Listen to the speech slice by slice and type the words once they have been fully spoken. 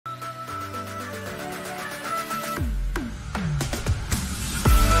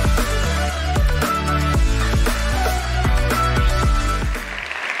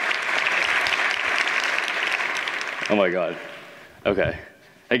my God. Okay.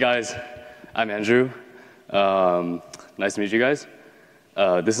 Hey guys, I'm Andrew. Nice to meet you guys.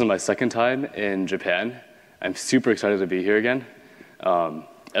 This is my second time in Japan. I'm super excited to be here again.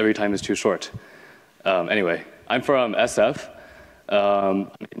 Every time is too short. Anyway, I'm from SF.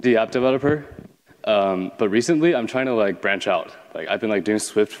 I'm an indie app developer. But recently, I'm trying to like branch out. Like I've been like doing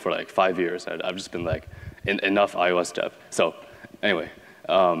Swift for like 5 years. I've just been like enough iOS dev. So anyway,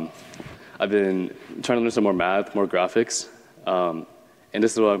 I've been trying to learn some more math, more graphics, and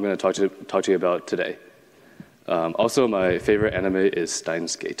this is what I'm going to talk to you about today. Also, my favorite anime is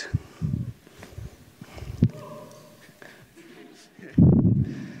Steins Gate.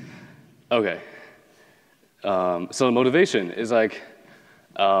 Okay. So the motivation is like,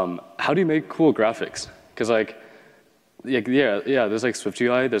 how do you make cool graphics? Because like, yeah, there's like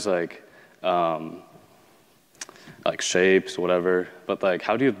SwiftUI, there's like shapes, whatever. But like,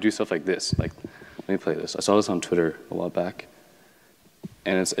 how do you do stuff like this? Like, let me play this. I saw this on Twitter a while back,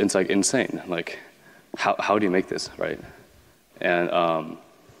 and it's like insane. Like, how do you make this, right? And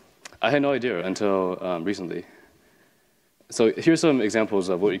I had no idea until recently. So here's some examples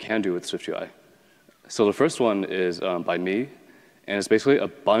of what you can do with SwiftUI. So the first one is by me, and it's basically a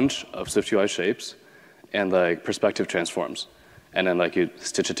bunch of SwiftUI shapes and like perspective transforms. And then like you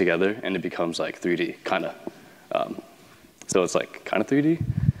stitch it together and it becomes like 3D, kinda. So it's like kinda 3D.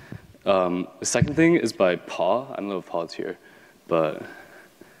 The second thing is by Paw. I don't know if Paw's here, but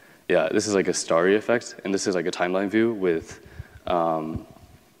yeah, this is like a starry effect, and this is like a timeline view with a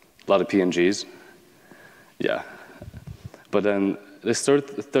lot of PNGs. Yeah. But then this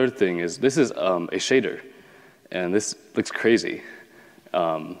third thing is, this is a shader, and this looks crazy.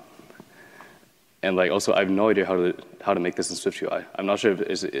 And like also, I have no idea how to make this in SwiftUI. I'm not sure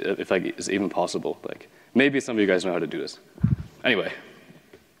if like it's even possible. Like maybe some of you guys know how to do this. Anyway,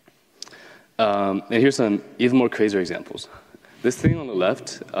 and here's some even more crazier examples. This thing on the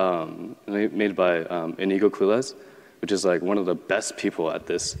left, made by Inigo Quiles, which is like one of the best people at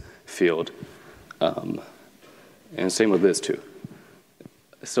this field. And same with this too.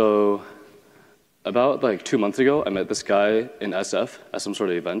 So about like 2 months ago, I met this guy in SF at some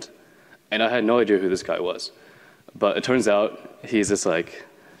sort of event, and I had no idea who this guy was. But it turns out he's this like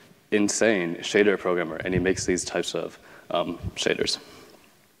insane shader programmer, and he makes these types of shaders.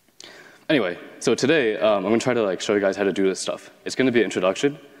 Anyway, so today I'm gonna try to like show you guys how to do this stuff. It's gonna be an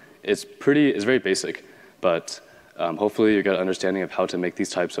introduction. It's very basic, but hopefully you get an understanding of how to make these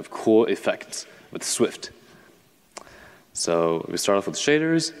types of cool effects with Swift. So we start off with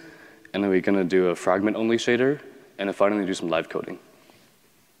shaders, and then we're gonna do a fragment-only shader, and then finally do some live coding.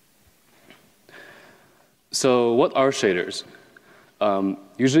 So what are shaders?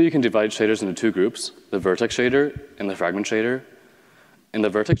 Usually you can divide shaders into two groups, the vertex shader and the fragment shader. And the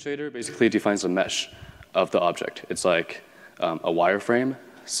vertex shader basically defines the mesh of the object. It's like a wireframe,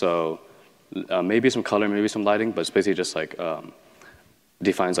 so maybe some color, maybe some lighting, but it's basically just like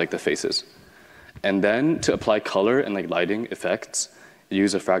defines like the faces. And then to apply color and like lighting effects, you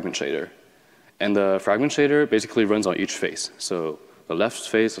use a fragment shader. And the fragment shader basically runs on each face. So the left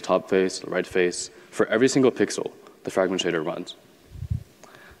face, the top face, the right face, for every single pixel, the fragment shader runs.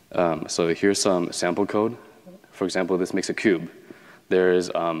 So here's some sample code. For example, this makes a cube. There's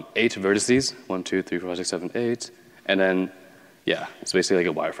 8 vertices, 1, 2, 3, 4, 5, 6, 7, 8. And then, yeah, it's basically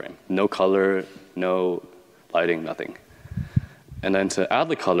like a wireframe. No color, no lighting, nothing. And then to add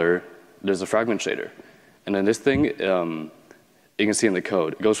the color, there's a fragment shader. And then this thing, you can see in the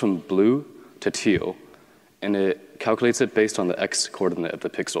code, it goes from blue to teal, and it calculates it based on the x coordinate of the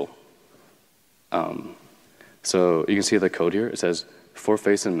pixel. So you can see the code here. It says for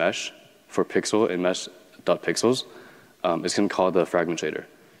face and mesh, for pixel and mesh.pixels, it's going to call the fragment shader.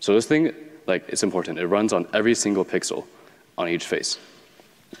 So this thing, like, it's important. It runs on every single pixel on each face.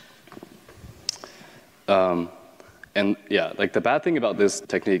 And yeah, like the bad thing about this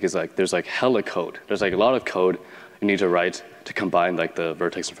technique is like there's like hella code. There's like a lot of code you need to write to combine like the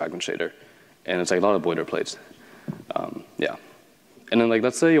vertex and fragment shader. And it's like a lot of boilerplates. Yeah. And then like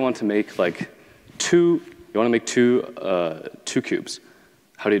let's say you want to make like two cubes.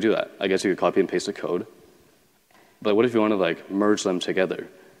 How do you do that? I guess you could copy and paste the code. But what if you want to like merge them together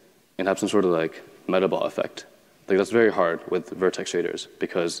and have some sort of like metaball effect? Like that's very hard with vertex shaders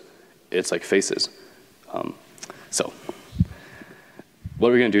because it's like faces. So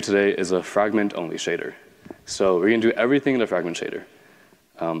what we're going to do today is a fragment-only shader. So we're going to do everything in the fragment shader.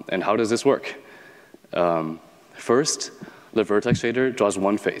 And how does this work? First, the vertex shader draws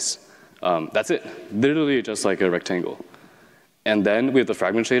one face. That's it, literally just like a rectangle. And then we have the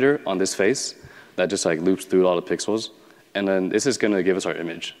fragment shader on this face that just like loops through a lot of pixels. And then this is going to give us our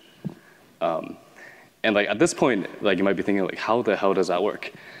image. And like at this point, like you might be thinking like, how the hell does that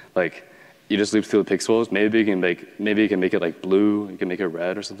work? Like you just loop through the pixels. Maybe you can make it like blue. You can make it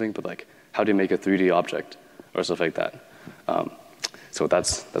red or something. But like, how do you make a 3D object or stuff like that? So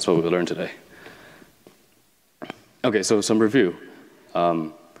that's what we learned today. Okay, so some review.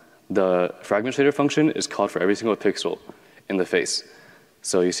 The fragment shader function is called for every single pixel in the face.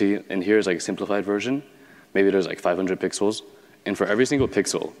 So you see, in here is like a simplified version. Maybe there's like 500 pixels. And for every single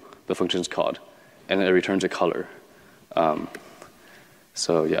pixel, the function is called. And then it returns a color.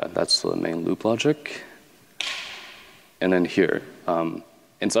 So yeah, that's the main loop logic. And then here,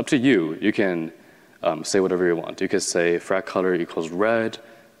 it's up to you. You can say whatever you want. You could say frag color equals red.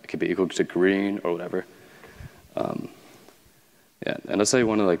 It could be equal to green or whatever. Yeah, and let's say you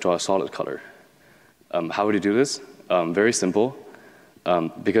want to like draw a solid color. How would you do this? Very simple.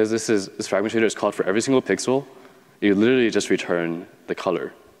 Because this fragment shader is called for every single pixel, you literally just return the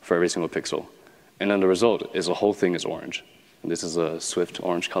color for every single pixel. And then the result is the whole thing is orange. And this is a Swift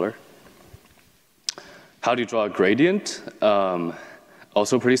orange color. How do you draw a gradient?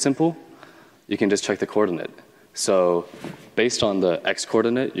 Also pretty simple. You can just check the coordinate. So based on the x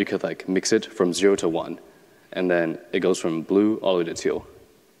coordinate, you could like mix it from 0 to 1. And then it goes from blue all the way to teal.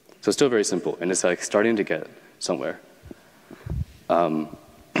 So it's still very simple, and it's like starting to get somewhere. And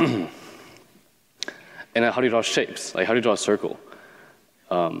then how do you draw shapes? Like how do you draw a circle?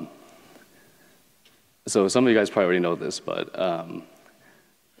 So some of you guys probably already know this, but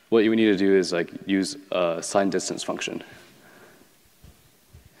what you need to do is like use a sign distance function.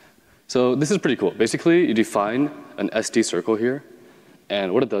 So this is pretty cool. Basically, you define an SD circle here,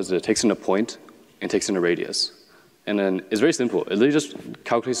 and what it does is it takes in a point and takes in a radius. And then it's very simple. It literally just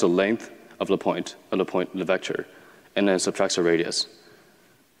calculates the length of the point, the vector, and then subtracts a radius.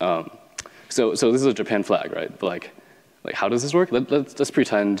 So this is a Japan flag, right? But like how does this work? Let's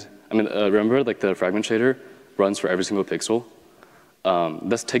pretend. I mean, remember like the fragment shader runs for every single pixel.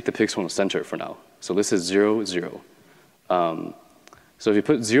 Let's take the pixel in the center for now. So this is 0, 0. So if you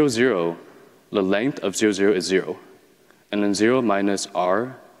put 0, 0, the length of 0, 0 is 0. And then 0 minus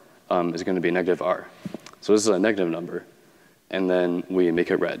r is going to be negative r. So this is a negative number. And then we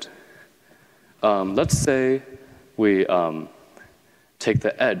make it red. Let's say we take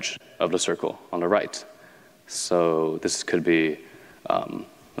the edge of the circle on the right. So this could be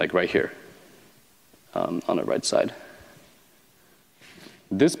like right here on the right side.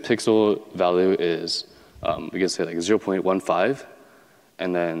 This pixel value is, we can say like 0.15,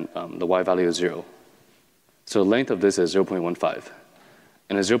 and then the y value is 0. So the length of this is 0.15.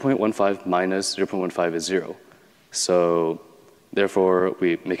 And a 0.15 minus 0.15 is 0. So therefore,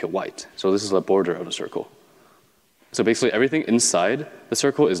 we make it white. So this is the border of the circle. So basically, everything inside the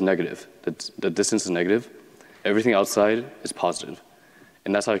circle is negative. The distance is negative. Everything outside is positive.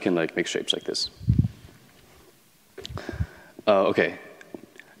 And that's how you can like make shapes like this. Okay.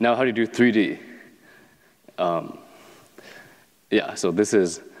 Now how do you do 3D? Yeah, so this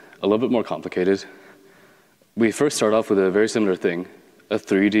is a little bit more complicated. We first start off with a very similar thing, a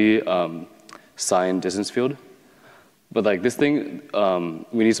 3D sign distance field. But like this thing,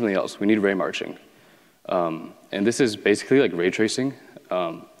 we need something else. We need Raymarching. And this is basically like ray tracing,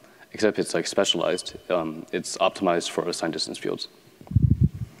 except it's like specialized. It's optimized for sign distance fields.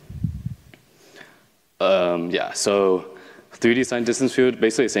 Yeah, so 3D sign distance field,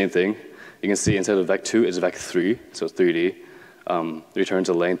 basically the same thing. You can see instead of vec2, it's vec3, so it's 3D. Returns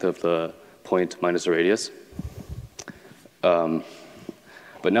the length of the point minus the radius.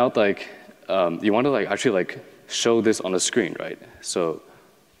 But now, like, you want to like actually like show this on the screen, right? So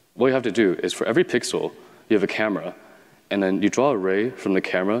what you have to do is for every pixel, you have a camera, and then you draw a ray from the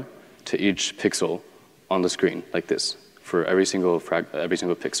camera to each pixel on the screen, like this, for every single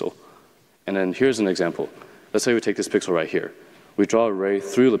pixel. And then here's an example. Let's say we take this pixel right here. We draw a ray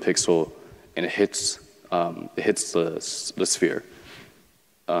through the pixel, and it hits the sphere.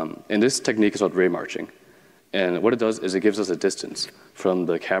 And this technique is called Raymarching. And what it does is it gives us a distance from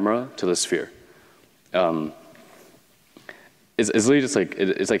the camera to the sphere. It's literally just like,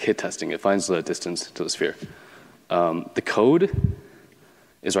 it's like hit testing. It finds the distance to the sphere. The code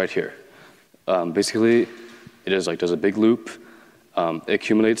is right here. Basically, it is like there's a big loop. It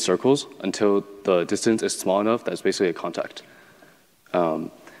accumulates circles until the distance is small enough that it's basically a contact.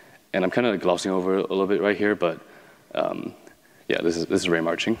 And I'm kind of glossing over a little bit right here, but yeah, this is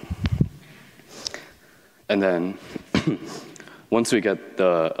Raymarching. And then once we get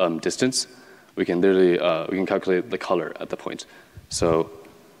the distance, we can literally we can calculate the color at the point. So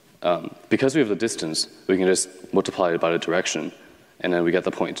because we have the distance, we can just multiply it by the direction, and then we get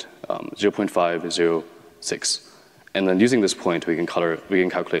the point, 0.506. And then using this point, we can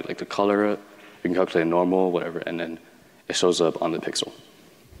calculate like the color You can calculate normal, whatever, and then it shows up on the pixel.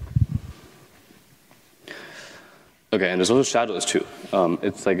 Okay, and there's also shadows too.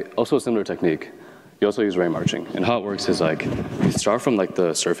 It's like also a similar technique. You also use Raymarching. And how it works is like, you start from like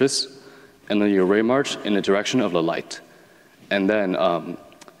the surface, and then you Raymarch in the direction of the light. And then,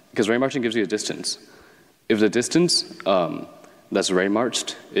 because Raymarching gives you a distance. If the distance that's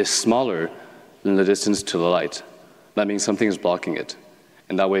Raymarched is smaller than the distance to the light, that means something is blocking it.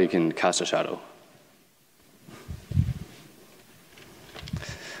 And that way you can cast a shadow.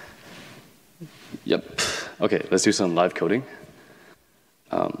 Yep. Okay, let's do some live coding.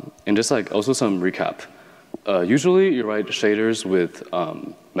 And just like also some recap. Usually you write shaders with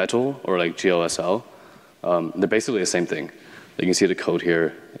metal or like GLSL. They're basically the same thing. You can see the code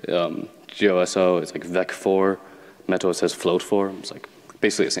here. GLSL is like vec4. Metal says float4. It's like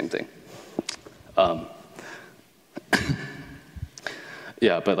basically the same thing.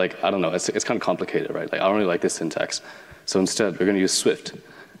 Yeah, but like, I don't know, it's kind of complicated, right? Like, I don't really like this syntax. So instead, we're going to use Swift.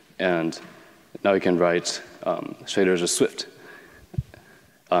 And now we can write shaders with Swift.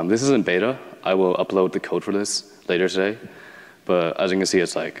 This is in beta. I will upload the code for this later today. But as you can see,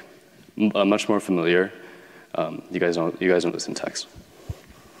 it's like much more familiar. You guys know the syntax.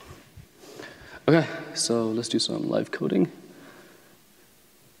 Okay, so let's do some live coding.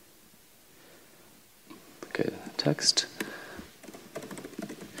 Okay, text.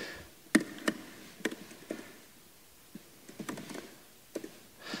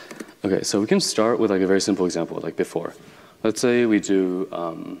 Okay, so we can start with like a very simple example, like before. Let's say we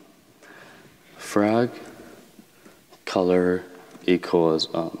do frag color equals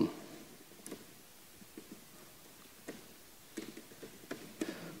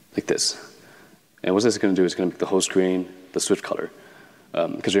like this. And what this is going to do is going to make the whole screen the Swift color.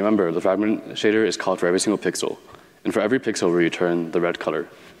 Because remember, the fragment shader is called for every single pixel. And for every pixel, we return the red color.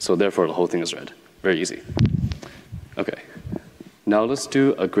 So therefore, the whole thing is red. Very easy. Okay. Now let's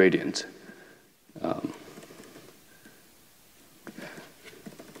do a gradient.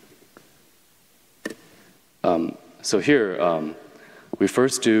 So here, we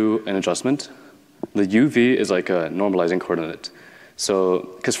first do an adjustment. The UV is like a normalizing coordinate. So,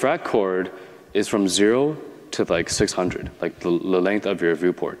 because frag chord is from 0 to like 600, like the length of your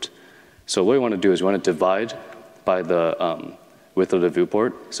viewport. So what you want to do is you want to divide by the width of the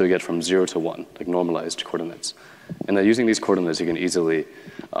viewport, so you get from 0 to 1, like normalized coordinates. And then using these coordinates, you can easily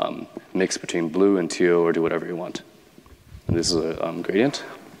mix between blue and teal or do whatever you want. And this is a gradient.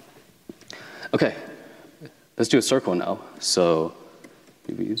 Okay, let's do a circle now. So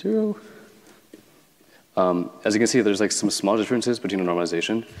UV 0. As you can see, there's like some small differences between the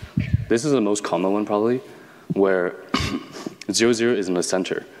normalization. This is the most common one probably, where 0, 0 is in the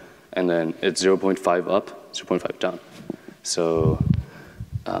center, and then it's 0.5 up, 0.5 down. So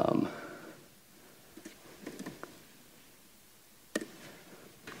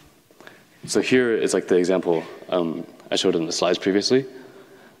so here is like the example I showed in the slides previously.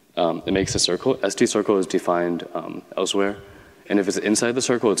 It makes a circle. ST circle is defined elsewhere, and if it's inside the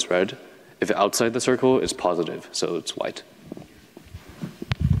circle, it's red. If it's outside the circle, it's positive, so it's white.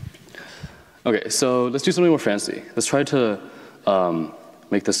 Okay, so let's do something more fancy. Let's try to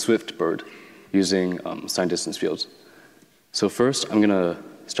make the Swift bird using sign distance fields. So first, I'm going to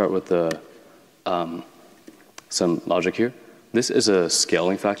start with some logic here. This is a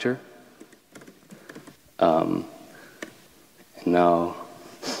scaling factor. Now,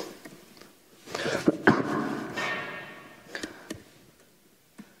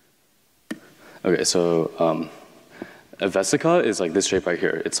 okay, so a vesica is like this shape right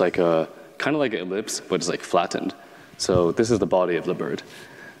here. It's like a kind of like an ellipse, but it's like flattened. So this is the body of the bird.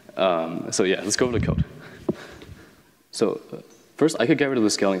 So yeah, let's go over the code. So first, I could get rid of the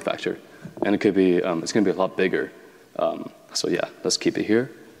scaling factor, and it could be it's going to be a lot bigger. So yeah, let's keep it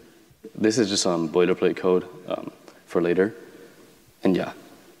here. This is just some boilerplate code for later, and yeah.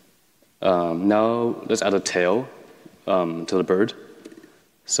 Now let's add a tail to the bird.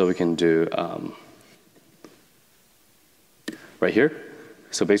 So we can do right here.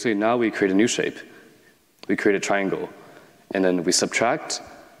 So basically now we create a new shape. We create a triangle. And then we subtract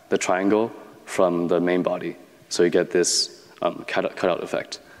the triangle from the main body. So you get this cutout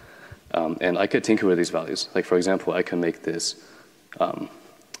effect. And I could tinker with these values. Like for example, I can make this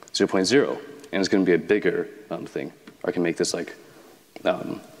 0.0, and it's going to be a bigger thing. Or I can make this like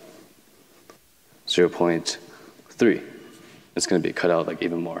 0.3. It's going to be cut out like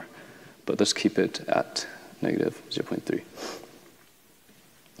even more. But let's keep it at negative 0.3.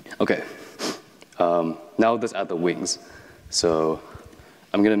 Okay. Now let's add the wings. So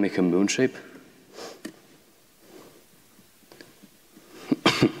I'm going to make a moon shape.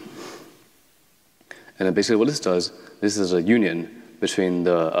 And then basically what this does, this is a union between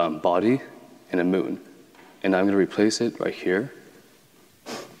the body and a moon. And I'm going to replace it right here.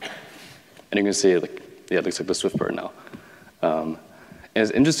 And you can see, like, yeah, it looks like the Swift bird now. And it's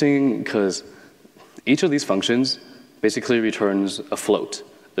interesting because each of these functions basically returns a float.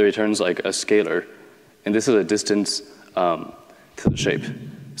 It returns like a scalar. And this is a distance to the shape.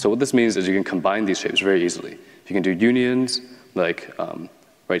 So what this means is you can combine these shapes very easily. You can do unions, like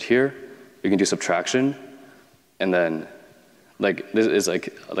right here. You can do subtraction. And then, like, this is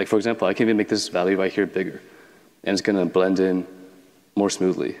like for example, I can even make this value right here bigger. And it's going to blend in more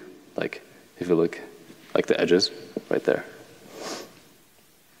smoothly. Like, if you look, like the edges right there.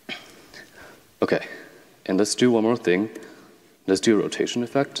 Okay, and let's do one more thing. Let's do a rotation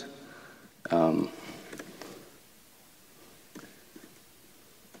effect.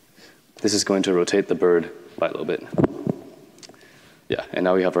 This is going to rotate the bird by a little bit. Yeah, and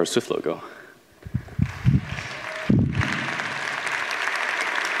now we have our Swift logo.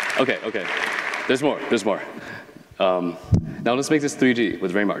 Okay, there's more. Now let's make this 3D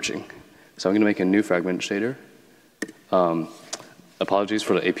with Raymarching. So I'm going to make a new fragment shader. Apologies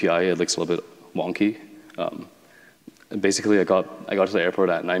for the API, it looks a little bit wonky. Basically, I got to the airport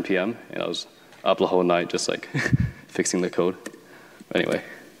at 9 p.m. and I was up the whole night just like fixing the code. Anyway,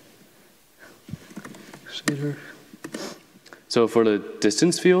 shader. So for the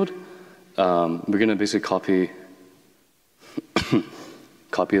distance field, we're going to basically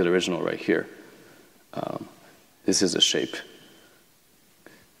copy the original right here. This is a shape.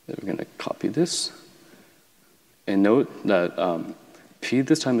 Then we're going to copy this. And note that P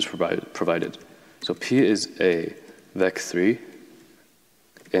this time is provided. So P is a vec3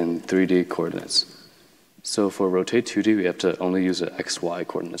 in 3D coordinates. So for rotate 2D, we have to only use the XY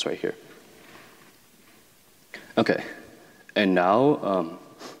coordinates right here. Okay, and now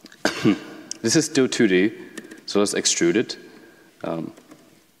this is still 2D, so let's extrude it.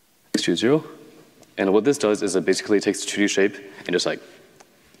 Extrude 0. And what this does is it basically takes the 2D shape and just like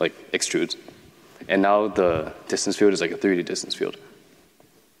extrudes. And now the distance field is like a 3D distance field.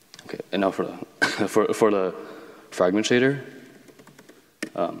 Okay, and now for the for the fragment shader,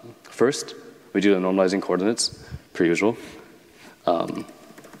 first we do the normalizing coordinates per usual.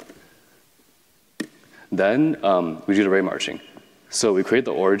 Then we do the Raymarching. So we create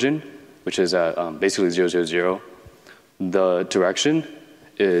the origin, which is at basically 0, 0, 0. The direction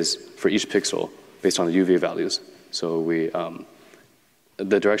is for each pixel based on the UV values. So we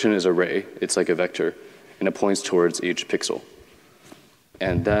the direction is array. It's like a vector, and it points towards each pixel.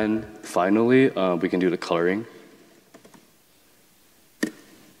 And then finally, we can do the coloring.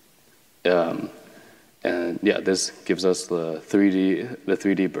 And yeah, this gives us the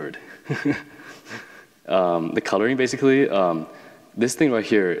 3D bird. The coloring basically, this thing right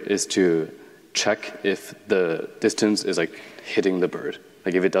here is to check if the distance is like hitting the bird.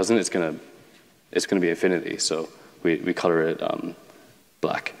 Like if it doesn't, it's gonna be infinity. So we color it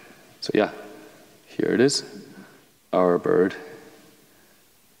black. So yeah, here it is, our bird.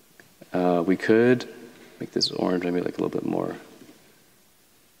 We could make this orange, maybe like a little bit more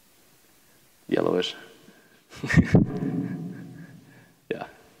yellowish. Yeah.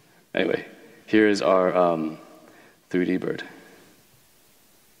 Anyway, here is our 3D bird.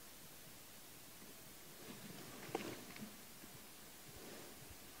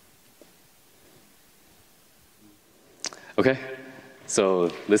 Okay, so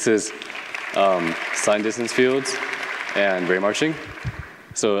this is sign distance fields and Raymarching.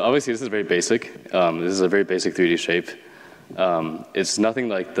 So obviously this is very basic. This is a very basic 3D shape. It's nothing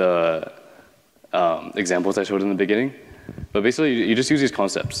like the examples I showed in the beginning. But basically you just use these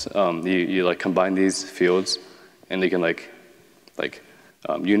concepts. You like combine these fields and you can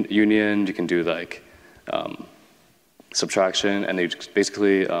union, you can do like subtraction, and you just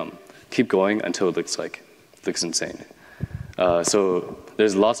basically keep going until it looks insane. So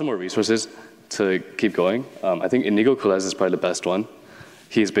there's lots of more resources to keep going. I think Inigo Coles is probably the best one.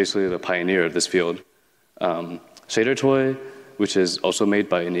 He's basically the pioneer of this field. Shader Toy, which is also made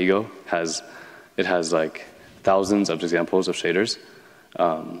by Inigo, has like thousands of examples of shaders.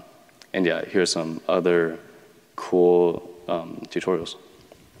 And yeah, here's some other cool tutorials.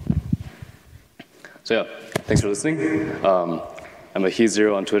 So yeah, thanks for listening. I'm a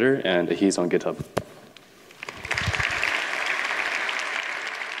He's0 on Twitter and a He's on GitHub.